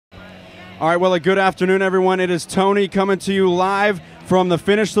All right, well, a good afternoon, everyone. It is Tony coming to you live from the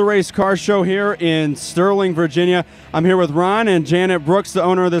Finish the Race car show here in Sterling, Virginia. I'm here with Ron and Janet Brooks, the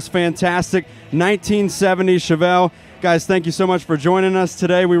owner of this fantastic 1970 Chevelle. Guys, thank you so much for joining us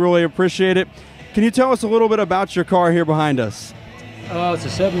today. We really appreciate it. Can you tell us a little bit about your car here behind us? It's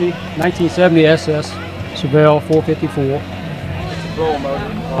a 1970 SS Chevelle 454. It's a roll motor.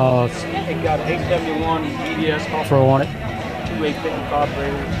 It got an 871 EDS off-road on it, 2.850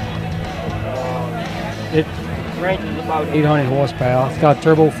 carburetor. It ranges about 800 horsepower. It's got a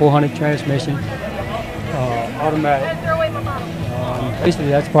turbo 400 transmission, automatic. Basically,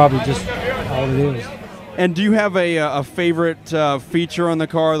 that's probably just all it is. And do you have a favorite feature on the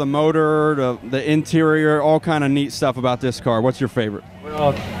car, the motor, the interior, all kind of neat stuff about this car? What's your favorite?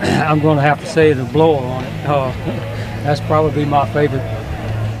 Well, I'm going to have to say the blower on it. That's probably my favorite.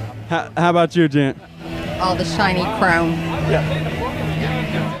 How about you, Jen? All the shiny chrome. Yeah.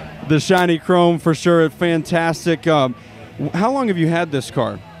 The shiny chrome for sure, fantastic. How long have you had this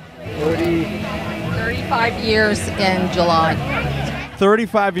car? 35 years in July.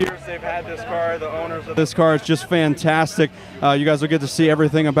 35 years they've had this car, the owners of this car. It's just fantastic. You guys will get to see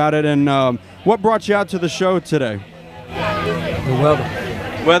everything about it. And what brought you out to the show today? The weather.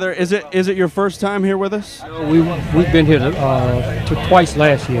 Weather. Is it your first time here with us? We've been here twice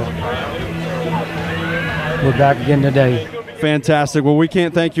last year. We're back again today. Fantastic. Well, we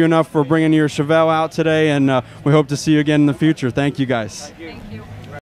can't thank you enough for bringing your Chevelle out today, and we hope to see you again in the future. Thank you, guys. Thank you.